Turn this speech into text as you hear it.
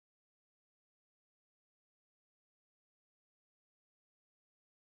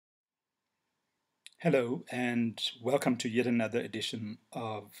Hello, and welcome to yet another edition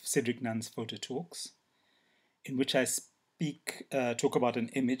of Cedric Nunn's Photo Talks, in which I talk about an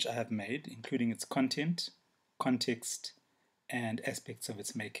image I have made, including its content, context, and aspects of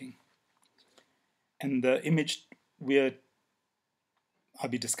its making. And the image I'll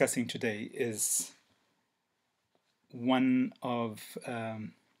be discussing today is one of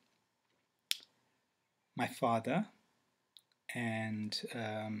my father and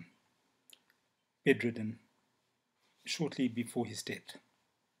bedridden shortly before his death.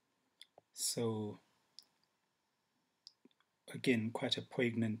 So again, quite a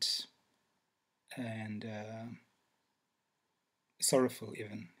poignant and sorrowful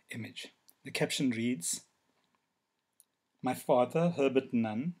even image. The caption reads, "My father, Herbert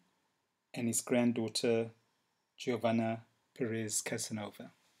Nunn, and his granddaughter, Giovanna Perez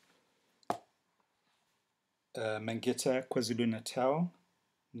Casanova. Mangita, KwaZulu-Natal,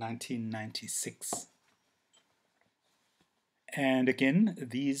 1996. And again,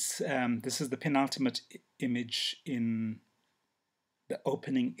 this is the penultimate image in the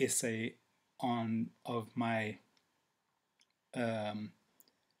opening essay of my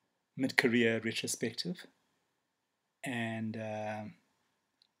mid-career retrospective, and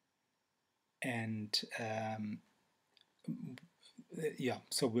yeah,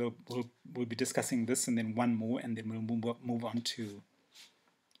 so we'll be discussing this, and then one more, and then we'll move on to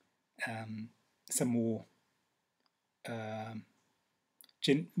some more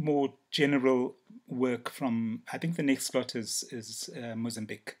more general work from, I think the next lot is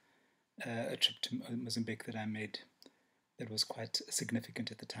Mozambique, a trip to Mozambique that I made that was quite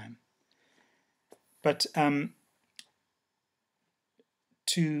significant at the time. But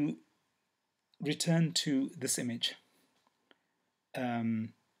to return to this image,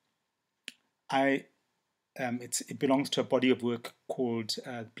 it belongs to a body of work called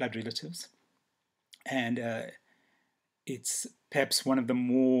Blood Relatives, and it's perhaps one of the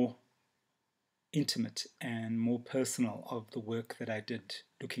more intimate and more personal of the work that I did,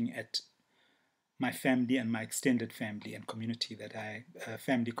 looking at my family and my extended family and community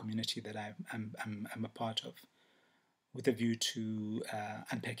family community that I'm a part of, with a view to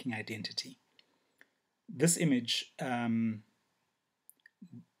unpacking identity. This image, in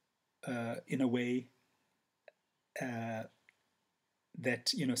a way,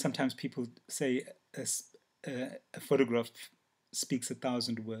 that sometimes people say a photograph speaks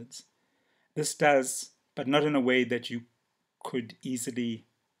 1,000 words. This does, but not in a way that you could easily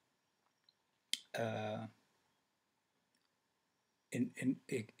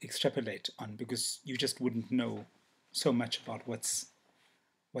extrapolate on, because you just wouldn't know so much about what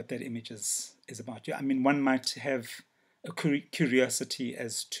that image is about. I mean, one might have a curiosity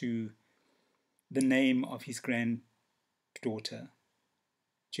as to the name of his granddaughter,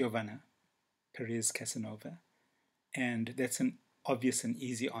 Giovanna Perez Casanova, and that's an obvious and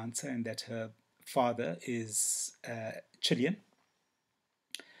easy answer, and that her father is Chilean,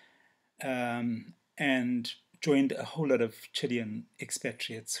 and joined a whole lot of Chilean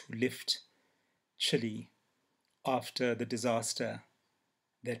expatriates who left Chile after the disaster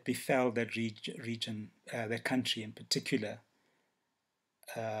that befell that region, that country in particular,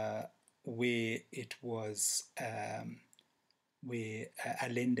 where it was where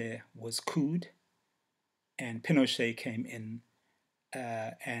Allende was couped and Pinochet came in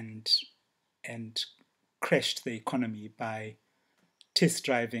and crashed the economy by test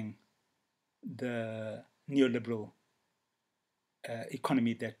driving the neoliberal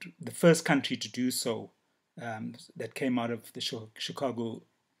economy, that the first country to do so, that came out of the Chicago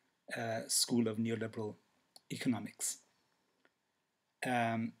School of Neoliberal Economics.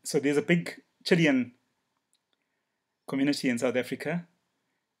 So there's a big Chilean community in South Africa,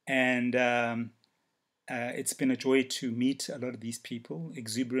 and it's been a joy to meet a lot of these people,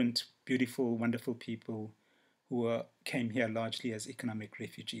 exuberant, beautiful, wonderful people who came here largely as economic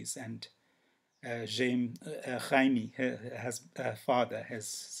refugees. And Jaime, her father,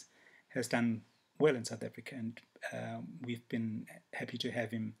 has done well in South Africa, and we've been happy to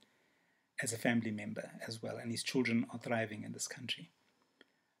have him as a family member as well, and his children are thriving in this country.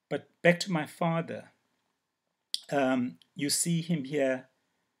 But back to my father, you see him here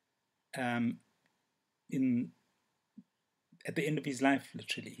at the end of his life,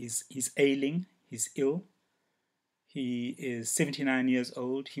 literally. He's ailing, he's ill. He is 79 years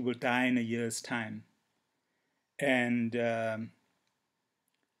old. He will die in a year's time. And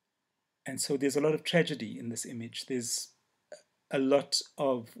so there's a lot of tragedy in this image. There's a lot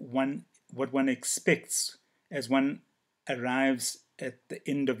of what one expects as one arrives at the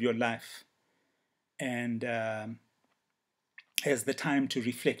end of your life, and has the time to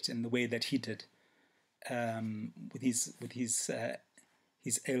reflect in the way that he did.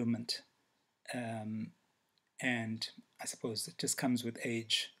 his ailment, and I suppose it just comes with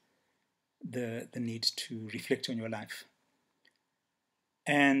age, the need to reflect on your life.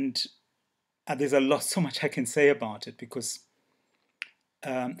 And there's so much I can say about it, because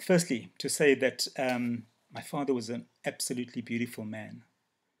firstly, to say that my father was an absolutely beautiful man,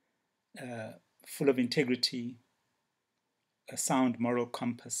 full of integrity, a sound moral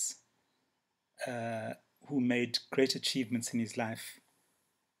compass, who made great achievements in his life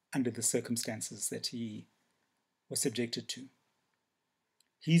under the circumstances that he was subjected to.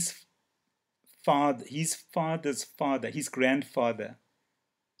 His father's father, his grandfather,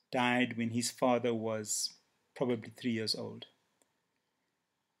 died when his father was probably 3 years old.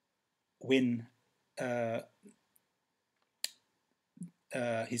 When my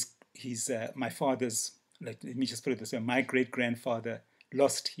father's, let me just put it this way, my great grandfather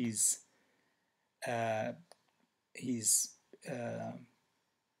lost his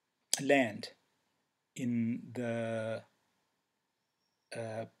land in the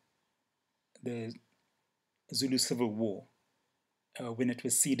Zulu Civil War, when it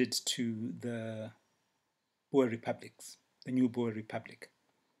was ceded to the Boer republics, the new Boer Republic.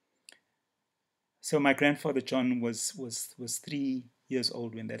 So my grandfather John was 3 years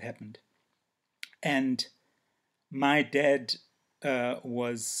old when that happened, and my dad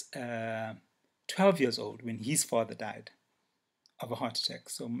was 12 years old when his father died of a heart attack.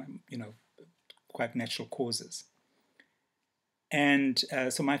 So, quite natural causes. And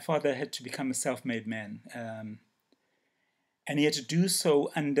so my father had to become a self-made man, and he had to do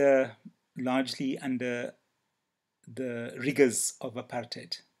so largely under the rigors of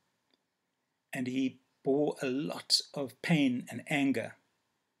apartheid. And he bore a lot of pain and anger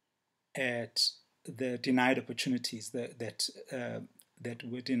at the denied opportunities that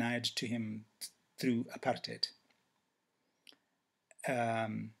were denied to him through apartheid.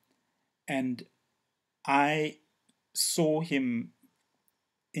 And I saw him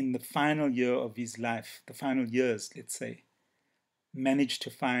in the final year of his life, the final years, let's say, manage to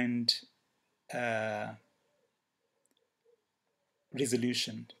find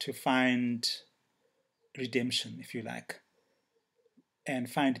resolution, to find redemption, if you like, and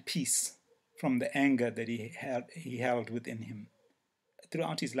find peace from the anger that he held within him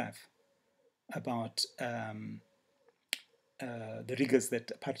throughout his life about the rigors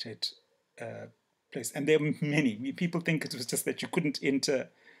that apartheid placed. And there are many. People think it was just that you couldn't enter,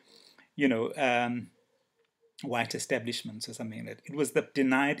 white establishments or something like that. It was the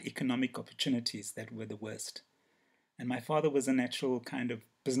denied economic opportunities that were the worst. And my father was a natural kind of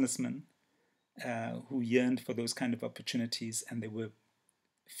businessman who yearned for those kind of opportunities, and they were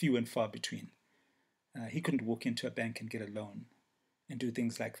few and far between. He couldn't walk into a bank and get a loan and do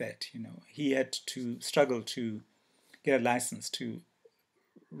things like that. He had to struggle to get a license to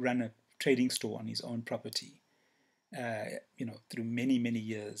run a trading store on his own property. Through many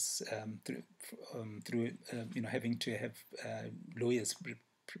years, through having to have lawyers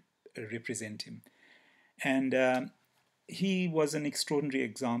represent him, and he was an extraordinary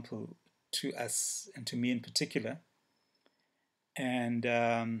example to us and to me in particular. And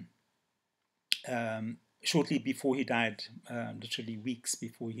shortly before he died, literally weeks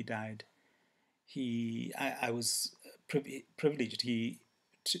before he died, I was privileged. In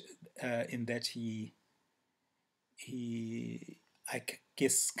that he I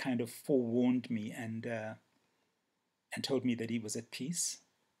guess kind of forewarned me and told me that he was at peace.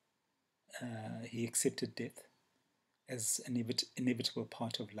 He accepted death as an inevitable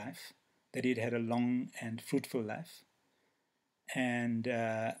part of life, that he'd had a long and fruitful life, and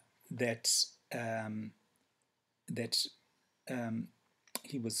that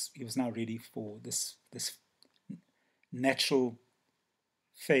he was now ready for this natural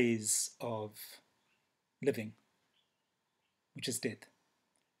phase of living, which is death.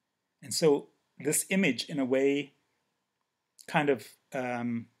 And so this image, in a way, kind of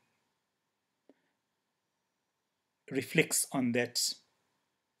reflects on that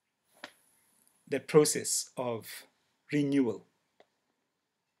process of renewal.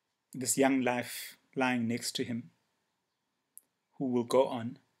 This young life lying next to him, who will go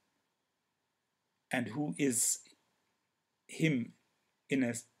on, and who is him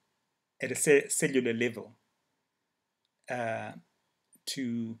at a cellular level,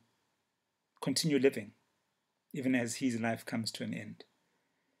 to continue living, even as his life comes to an end.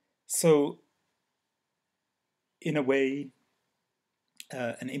 So, in a way,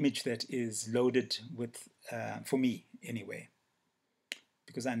 an image that is loaded with, for me anyway,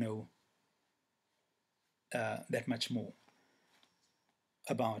 because I know that much more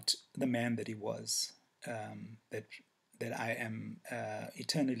about the man that he was that I am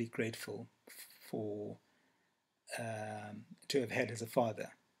eternally grateful for to have had as a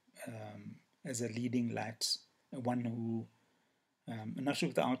father, as a leading light, one who, not sure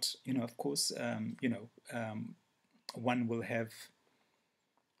without, of course, one will have,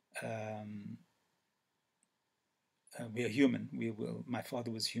 we are human. My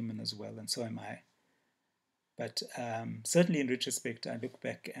father was human as well, and so am I. But certainly in retrospect, I look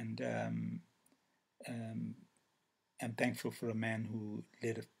back and am thankful for a man who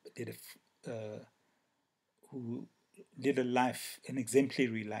who led a life, an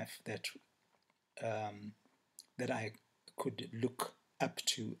exemplary life that that I could look up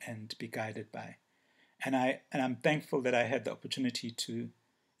to and be guided by. And I'm thankful that I had the opportunity to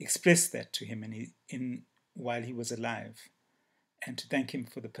express that to him while he was alive, and to thank him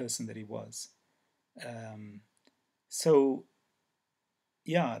for the person that he was. So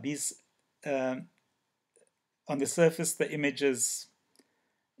yeah, these on the surface, the images,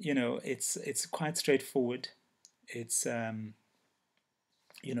 it's quite straightforward. It's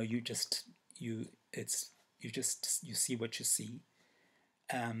you just you it's you see what you see.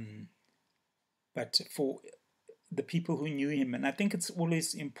 But for the people who knew him, and I think it's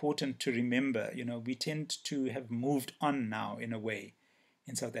always important to remember, we tend to have moved on now in a way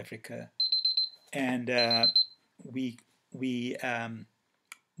in South Africa, and we we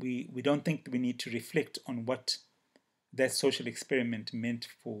we don't think we need to reflect on what that social experiment meant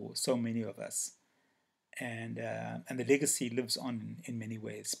for so many of us, and the legacy lives on in many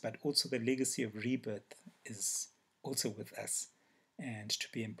ways, but also the legacy of rebirth is also with us, and to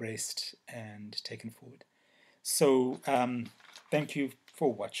be embraced and taken forward. So thank you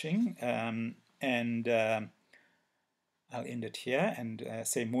for watching, and I'll end it here and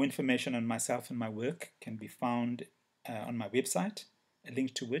say more information on myself and my work can be found on my website, a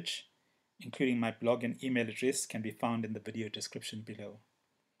link to which, including my blog and email address, can be found in the video description below.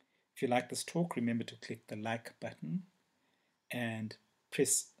 If you like this talk, remember to click the like button and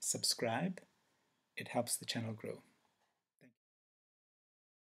press subscribe. It helps the channel grow.